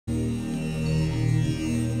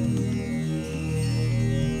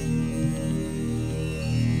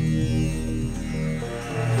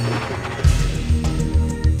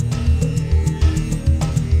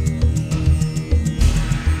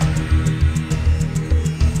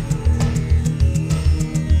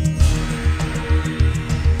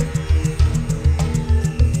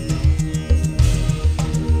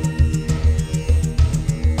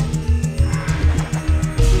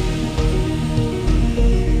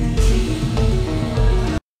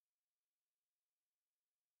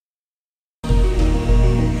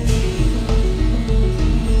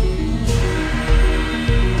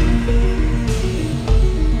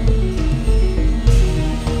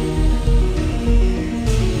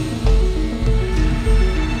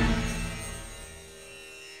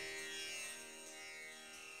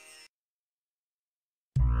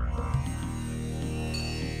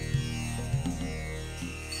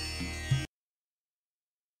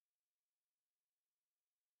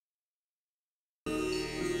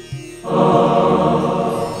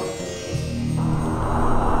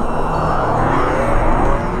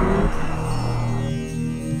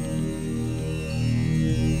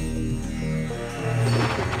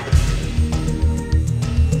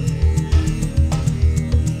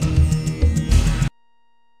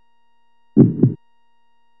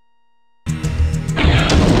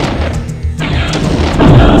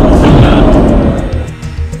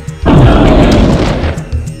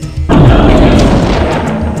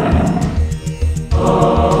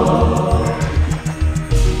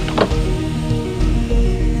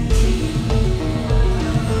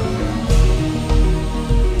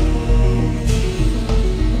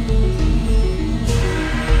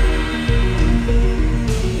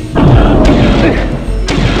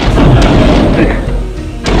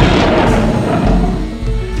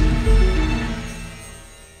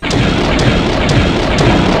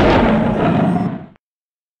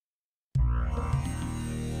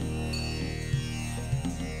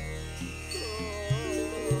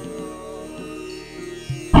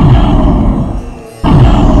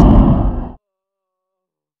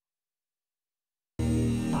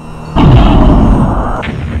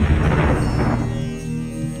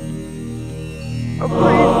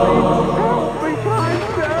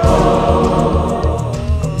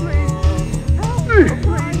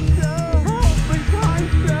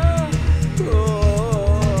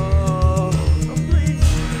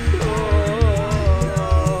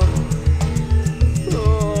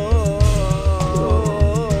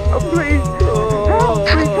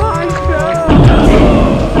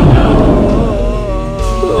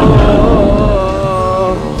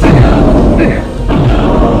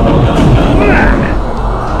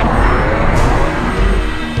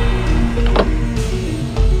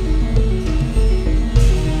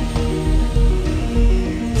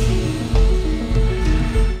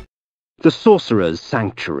The sorcerer's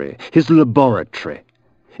sanctuary, his laboratory.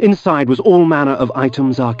 Inside was all manner of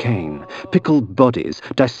items arcane, pickled bodies,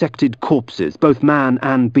 dissected corpses, both man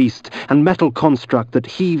and beast, and metal construct that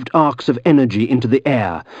heaved arcs of energy into the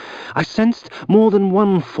air. I sensed more than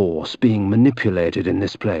one force being manipulated in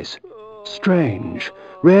this place. Strange.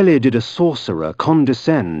 Rarely did a sorcerer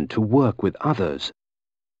condescend to work with others.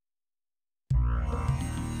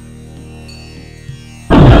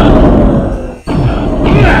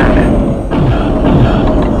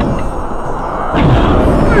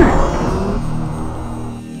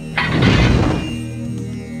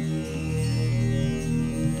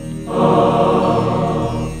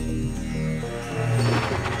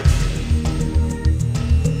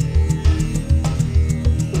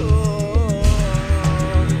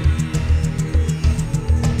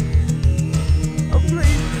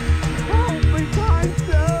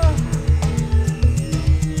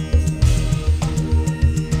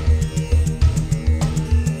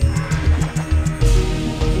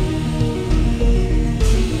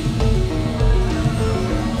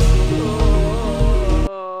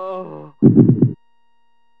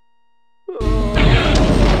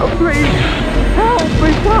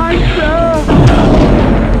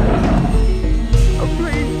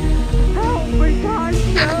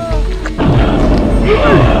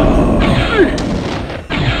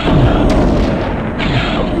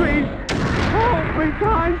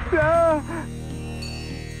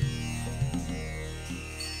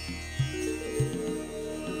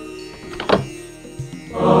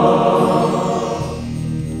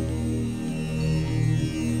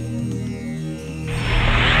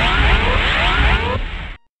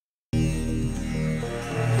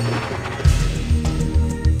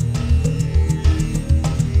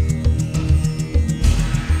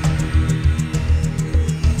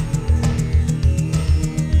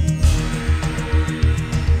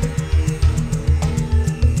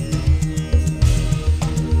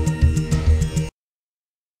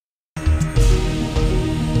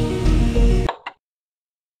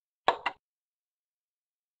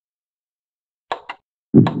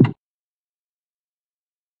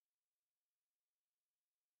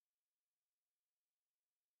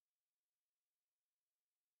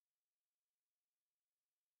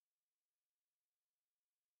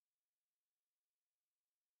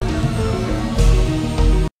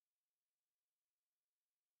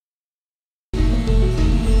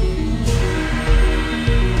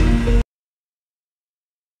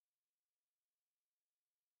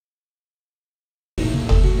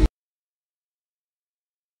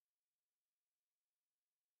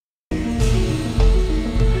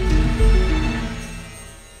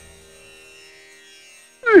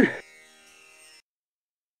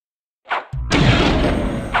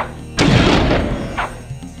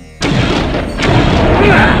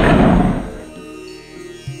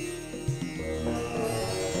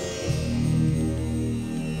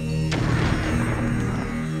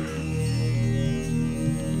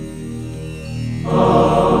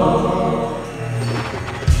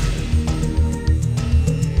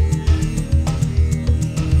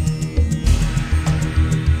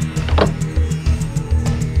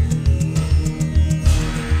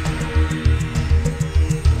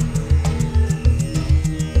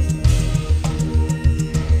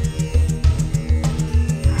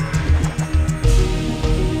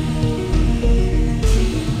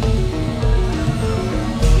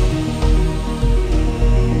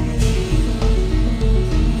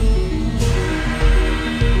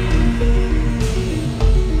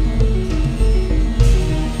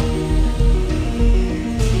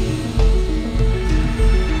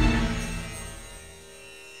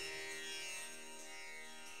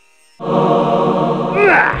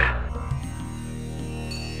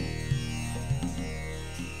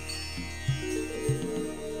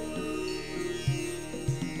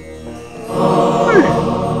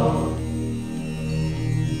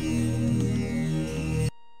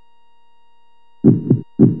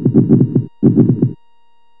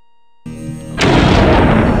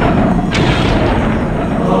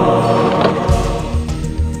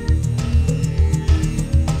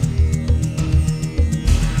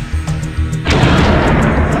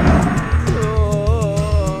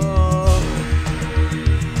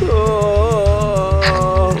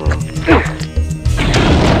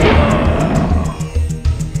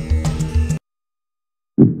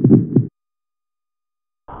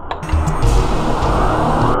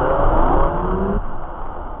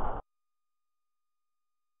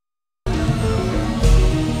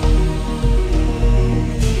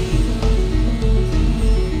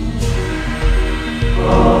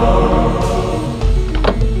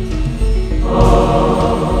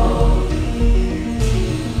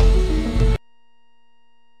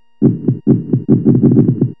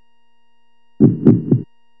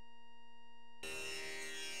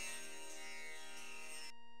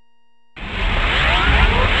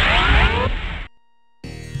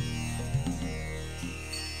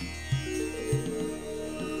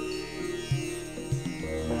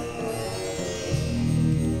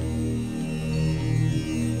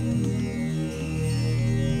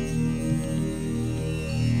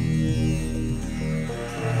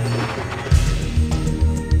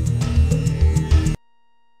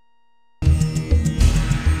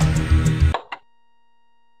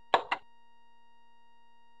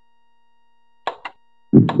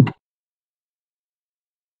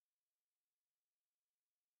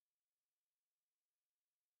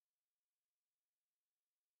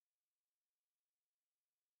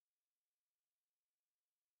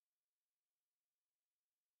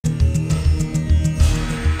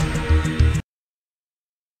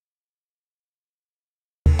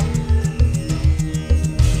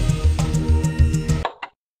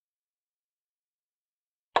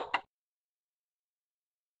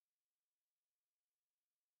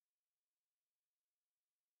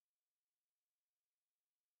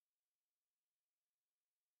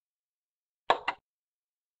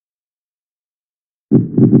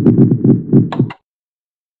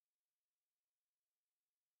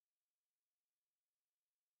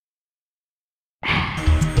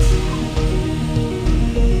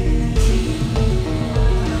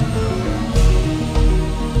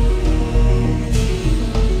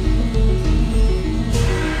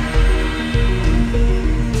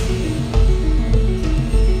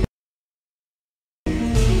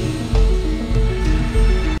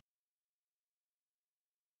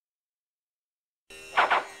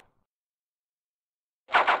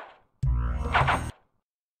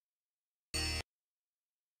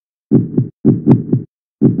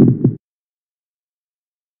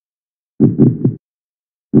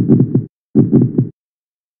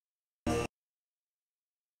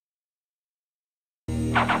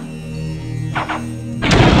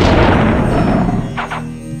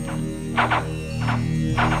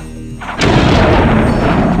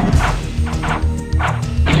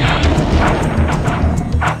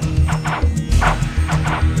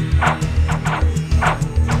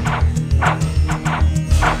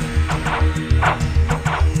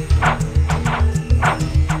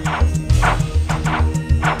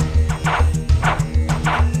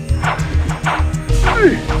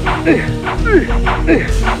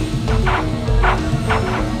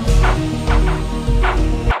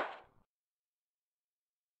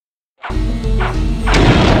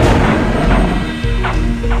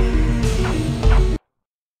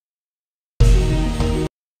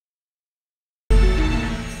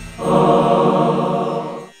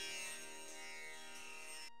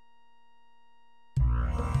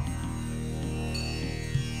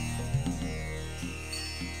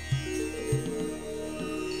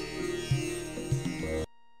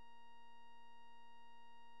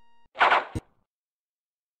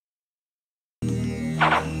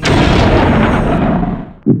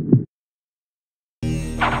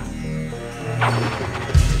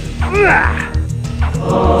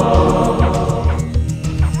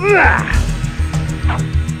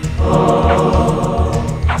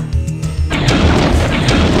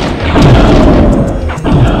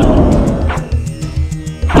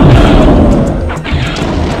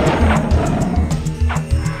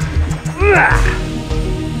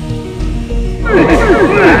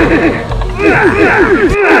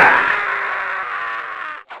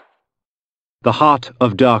 The Heart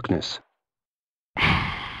of Darkness.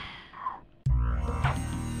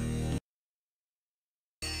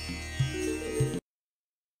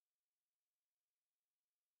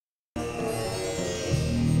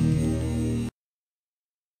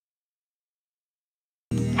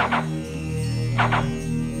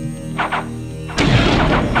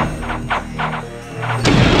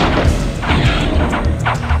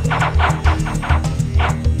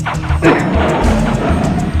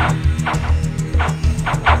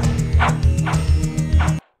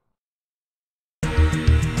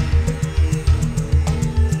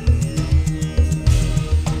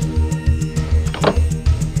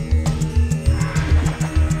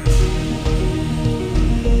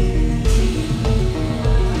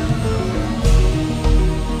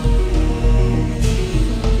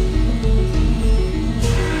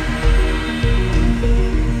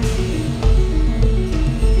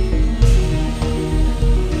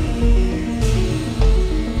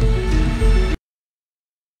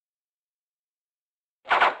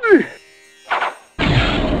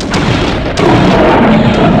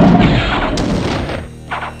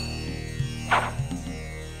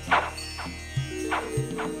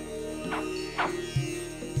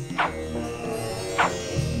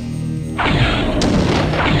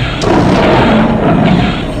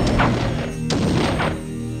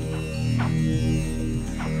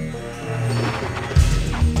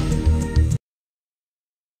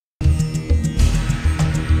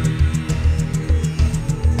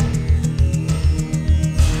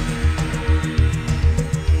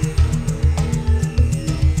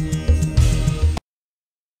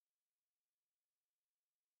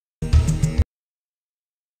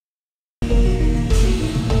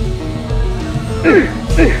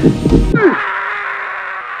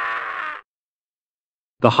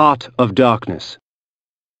 The heart of darkness.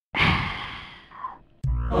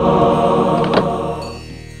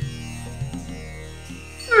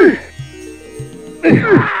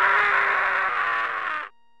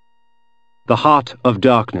 The heart of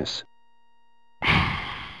darkness.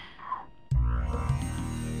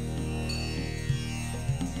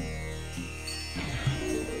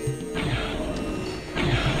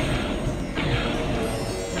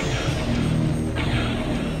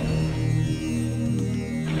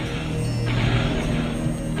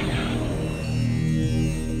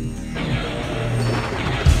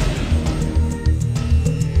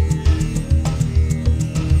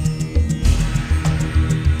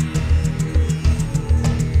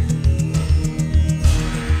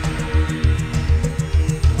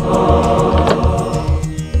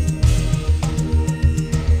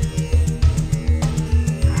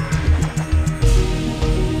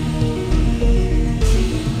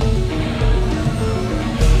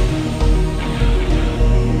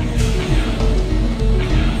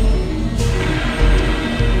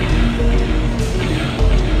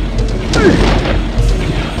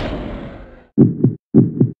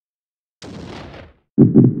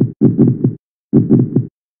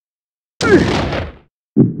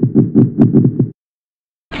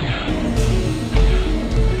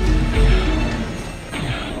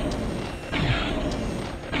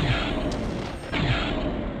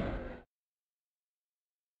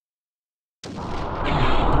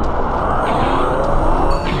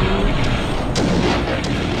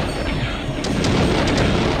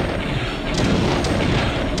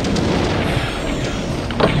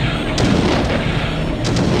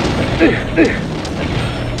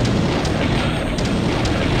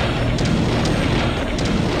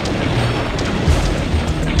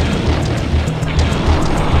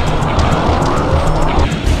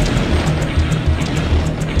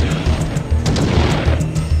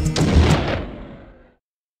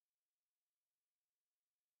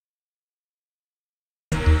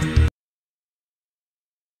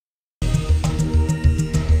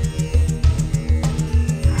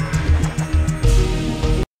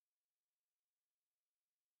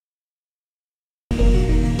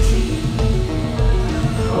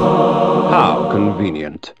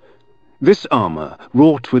 Convenient. This armor,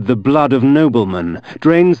 wrought with the blood of noblemen,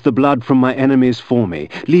 drains the blood from my enemies for me,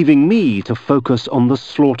 leaving me to focus on the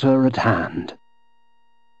slaughter at hand.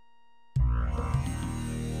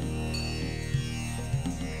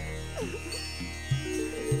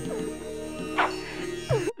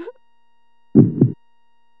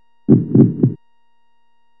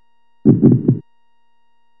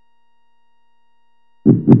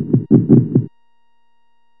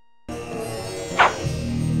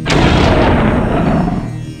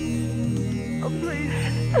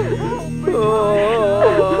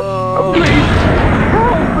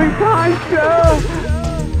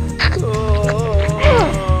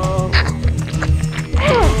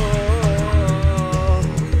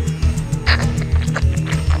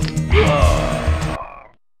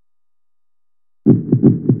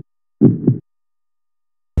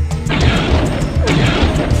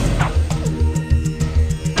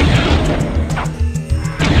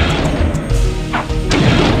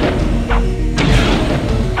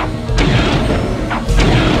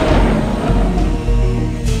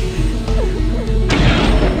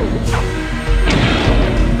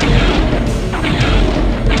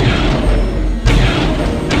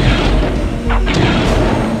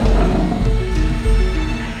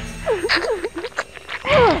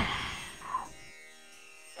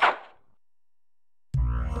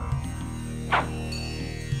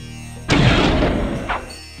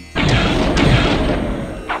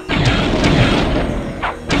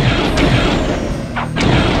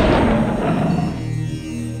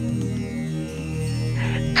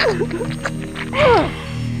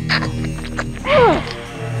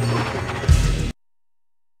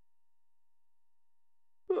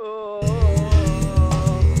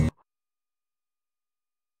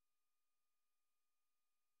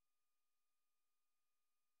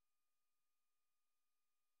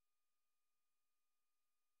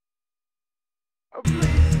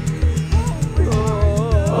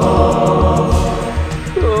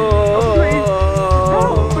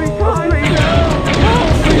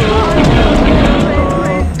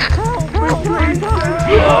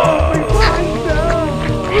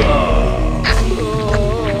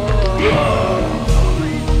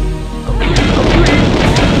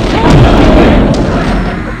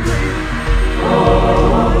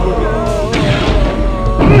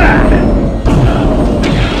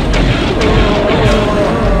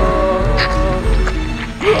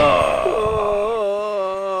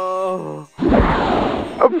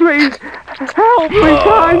 Please, help me,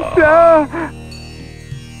 kind sir!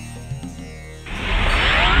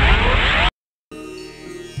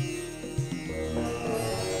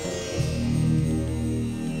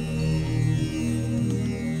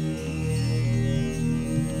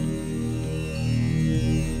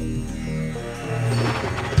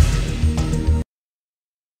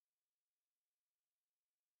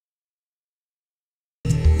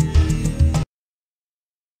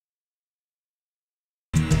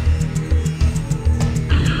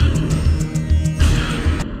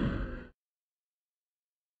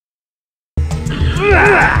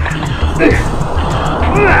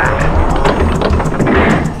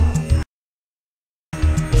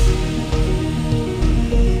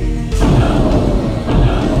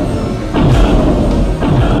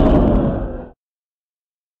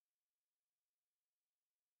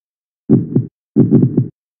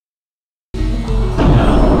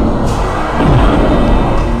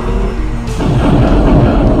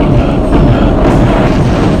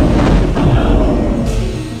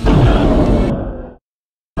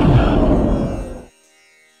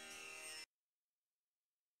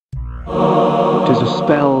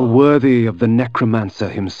 Spell worthy of the necromancer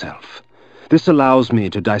himself. This allows me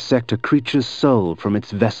to dissect a creature's soul from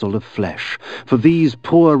its vessel of flesh. For these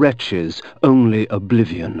poor wretches, only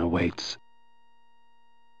oblivion awaits.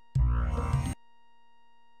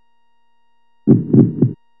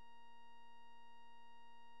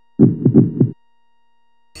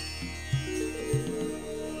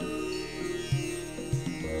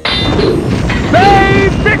 They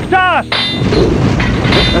picked us!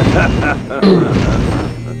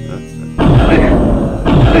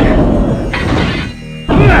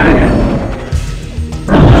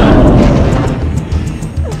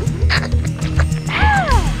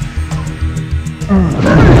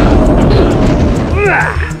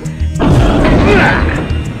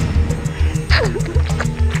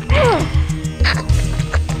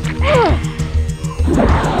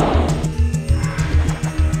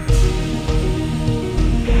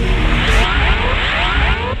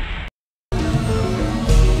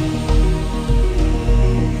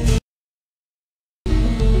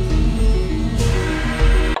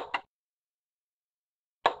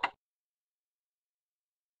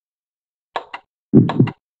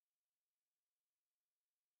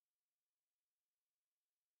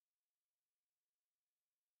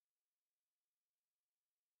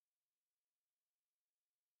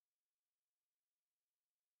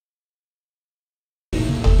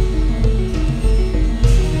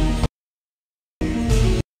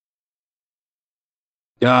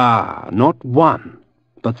 Ah, not one,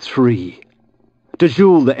 but three.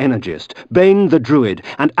 Dejul the Energist, Bane the Druid,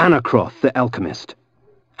 and Anacroth the Alchemist.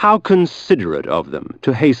 How considerate of them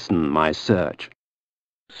to hasten my search.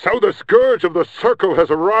 So the Scourge of the Circle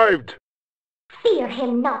has arrived! Fear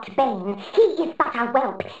him not, Bane. He is but a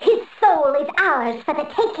whelp. His soul is ours for the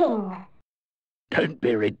taking. Don't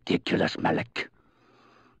be ridiculous, Malik.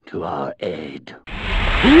 To our aid.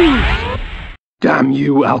 Damn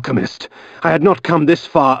you, Alchemist! I had not come this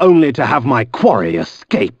far only to have my quarry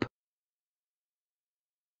escape.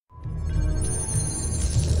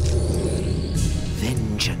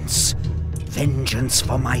 Vengeance. Vengeance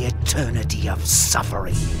for my eternity of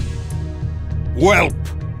suffering. Whelp!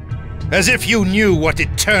 As if you knew what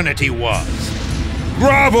eternity was.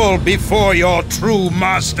 Grovel before your true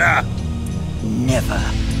master! Never.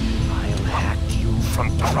 I'll hack you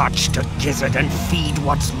from crotch to gizzard and feed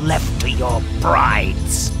what's left to your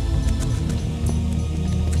brides.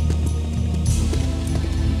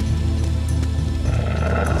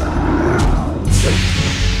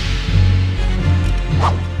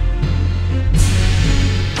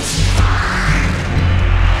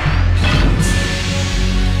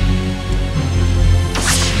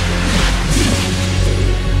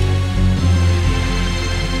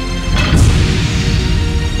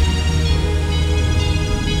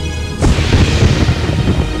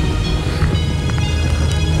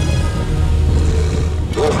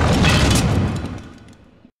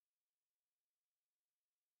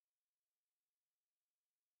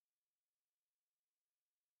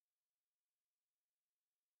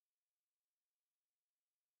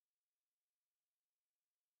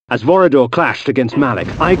 As Vorador clashed against Malik,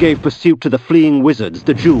 I gave pursuit to the fleeing wizards,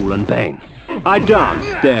 Dejul and Bane. I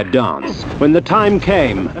danced their dance. When the time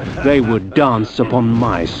came, they would dance upon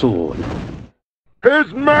my sword.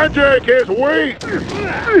 His magic is weak!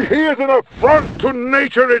 He is an affront to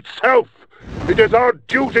nature itself! It is our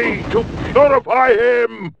duty to purify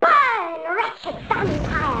him! Burn, wretched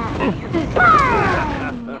vampire!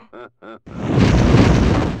 Burn!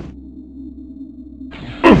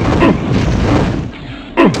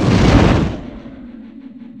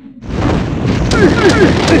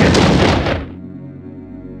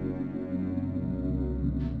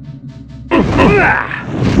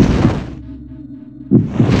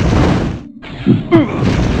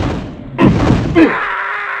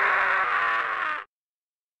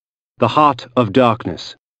 The Heart of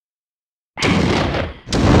Darkness.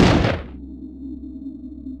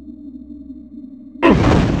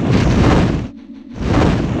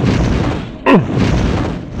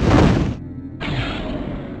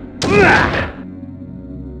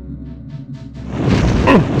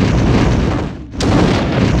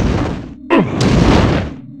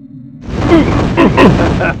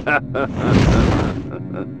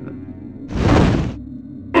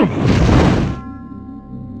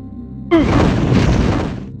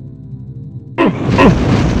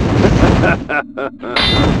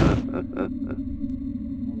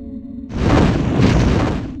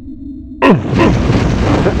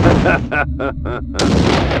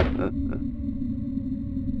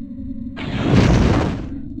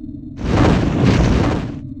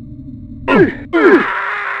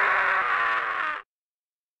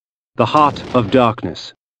 The Heart of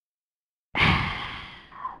Darkness.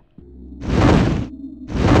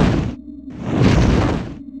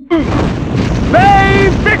 May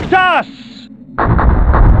Victus!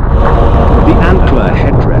 The antler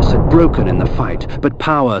headdress had broken in the fight, but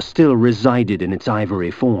power still resided in its ivory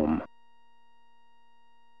form.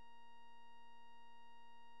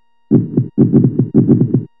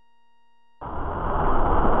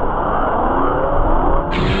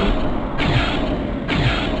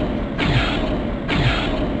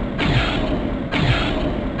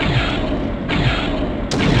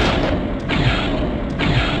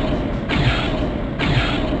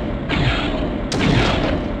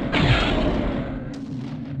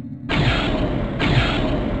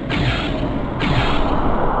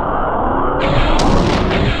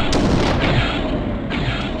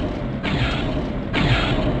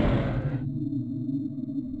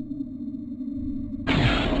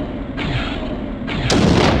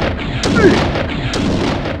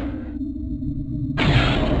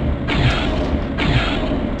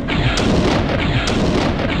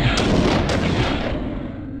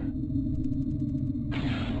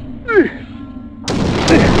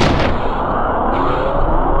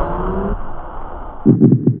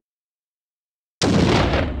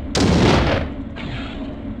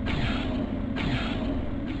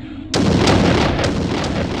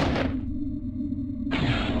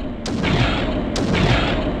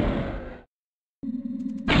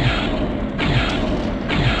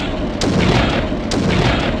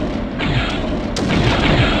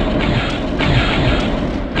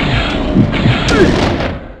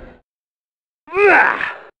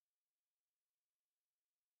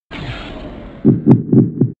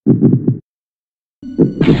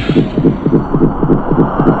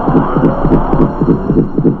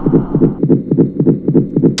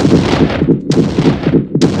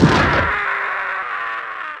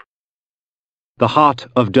 The Heart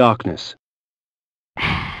of Darkness.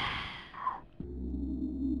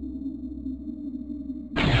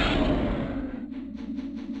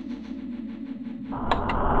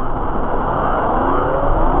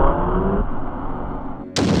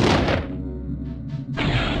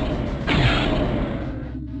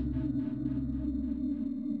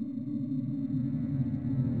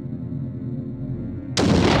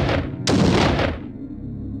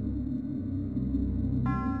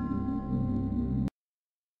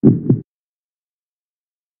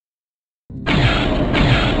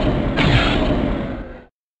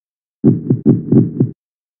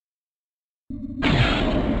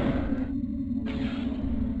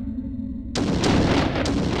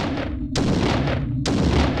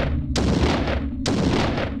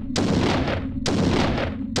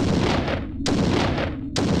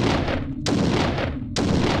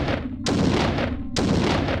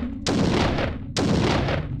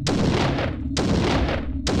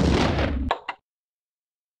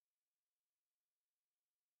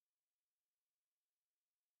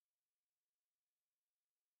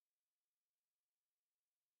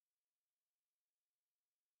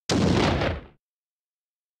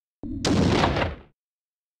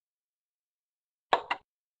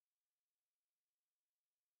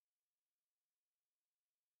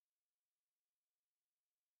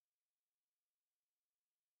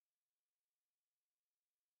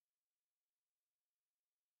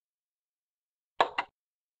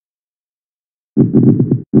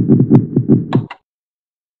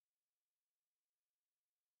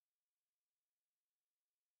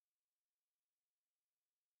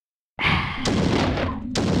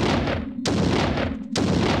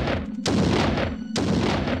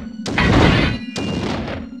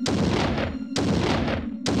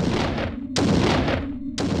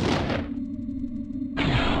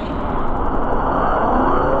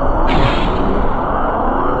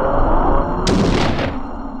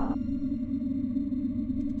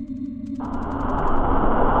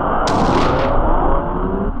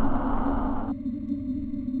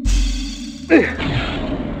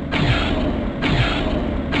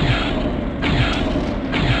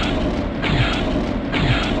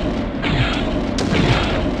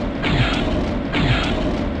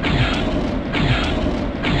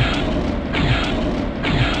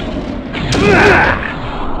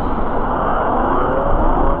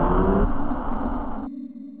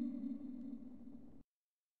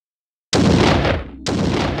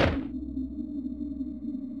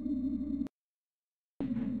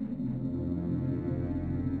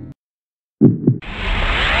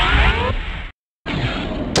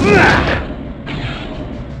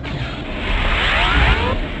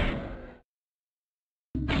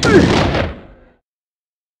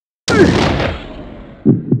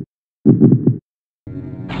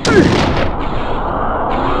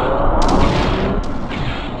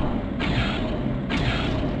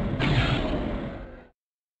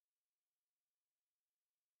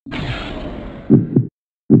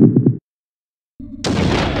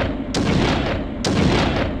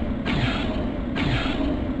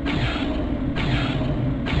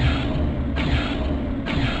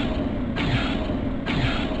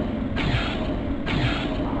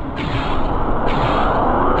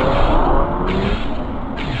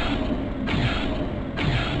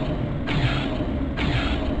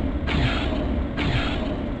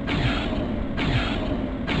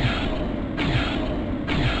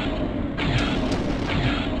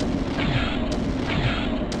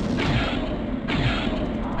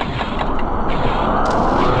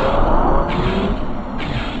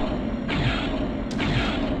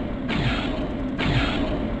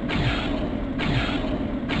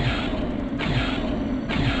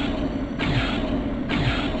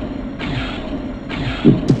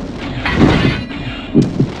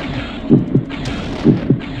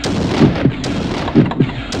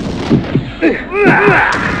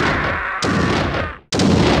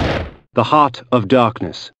 The heart of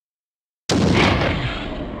darkness.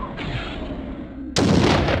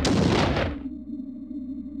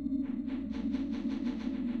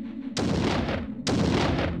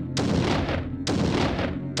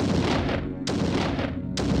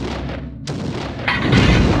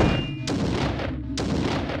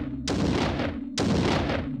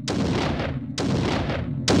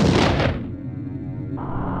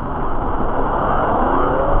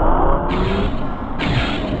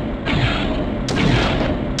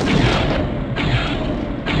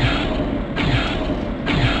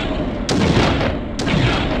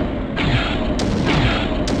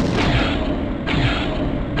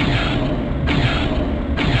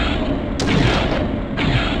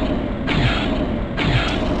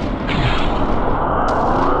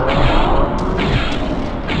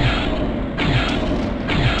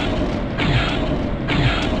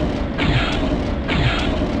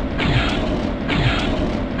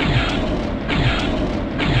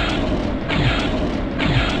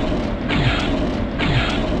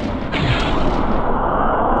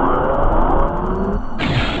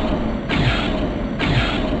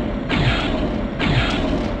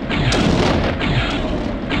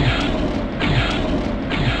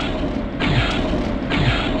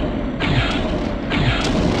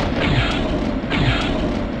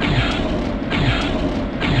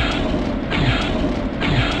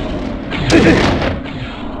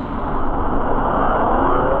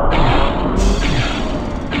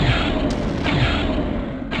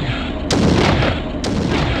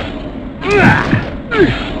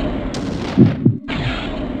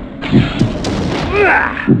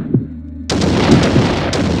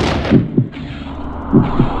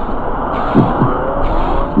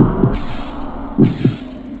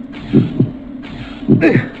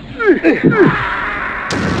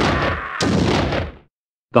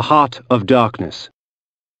 The heart of darkness.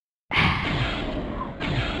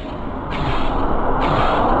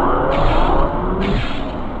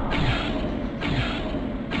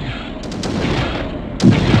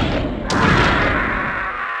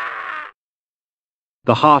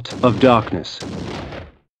 The heart of darkness.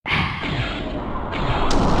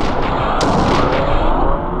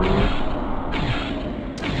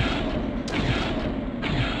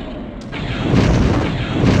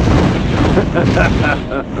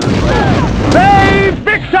 They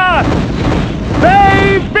Victor!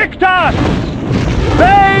 They Victor!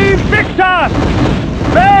 They Victor!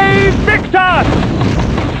 They Victor!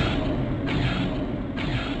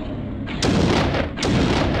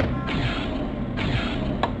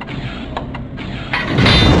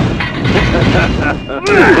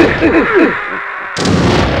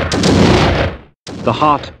 The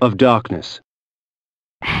heart of darkness.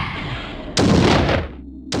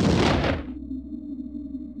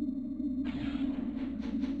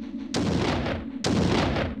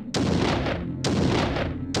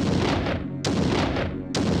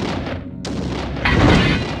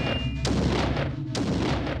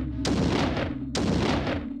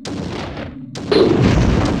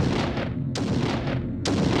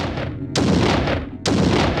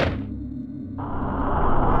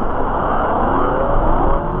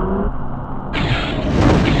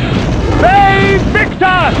 They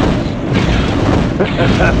Victor!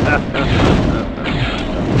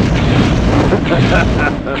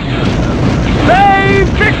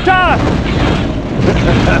 They Victor!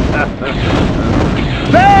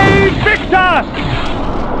 They Victor!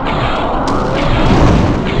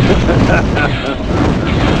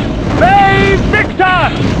 They Victor! They Victor!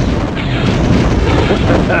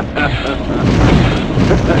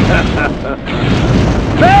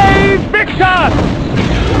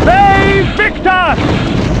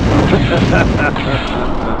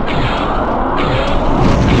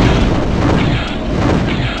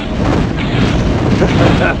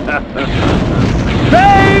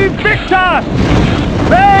 They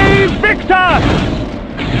Victor!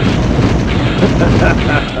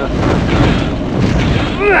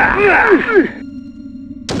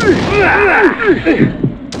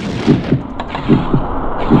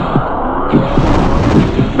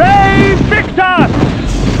 They Victor! They Victor!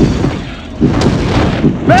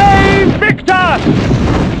 They Victor!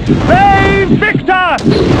 They Victor!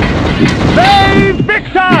 They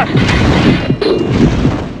Victor!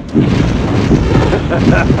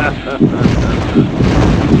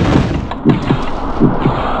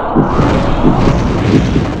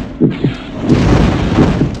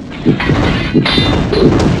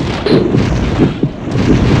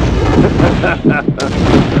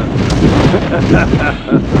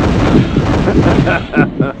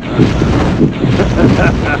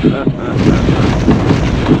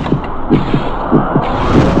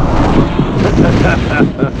 The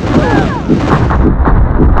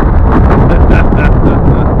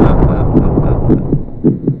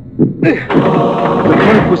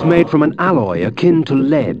cloak was made from an alloy akin to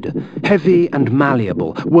lead, heavy and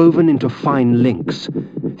malleable, woven into fine links.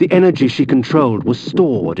 The energy she controlled was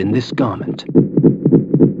stored in this garment.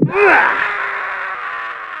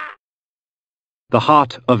 The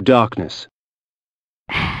Heart of Darkness.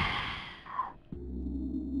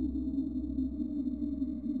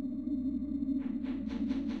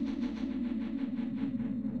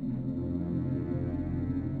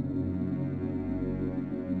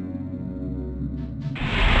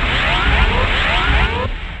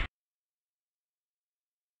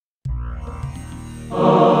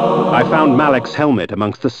 I found Malek's helmet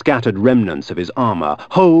amongst the scattered remnants of his armor,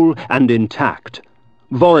 whole and intact.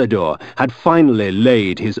 Vorador had finally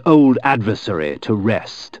laid his old adversary to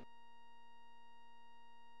rest.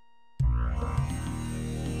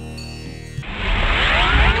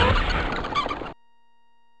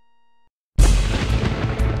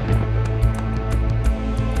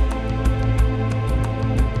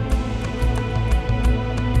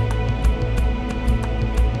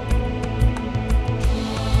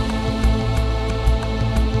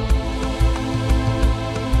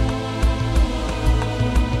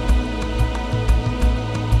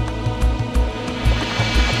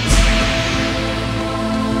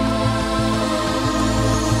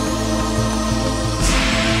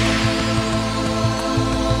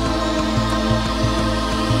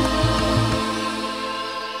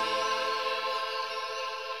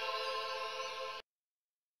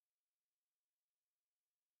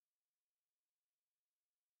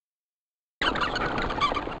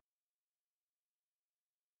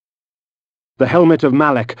 The helmet of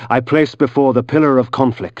Malek I placed before the Pillar of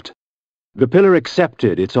Conflict. The pillar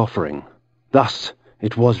accepted its offering. Thus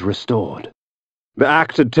it was restored. The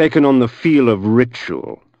act had taken on the feel of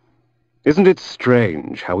ritual. Isn't it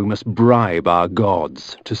strange how we must bribe our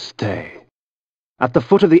gods to stay? At the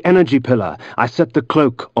foot of the energy pillar, I set the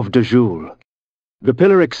cloak of Dajul. The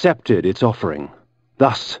pillar accepted its offering.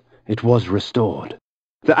 Thus it was restored.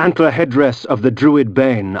 The antler headdress of the Druid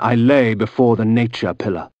Bane I lay before the nature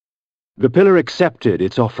pillar. The pillar accepted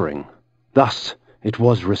its offering. Thus it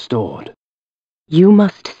was restored. You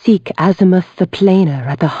must seek Azimuth the Planar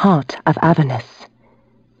at the heart of Avernus.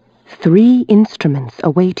 3 instruments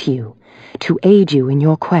await you to aid you in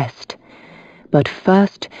your quest. But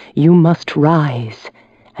first you must rise,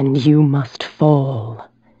 and you must fall,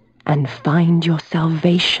 and find your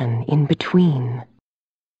salvation in between.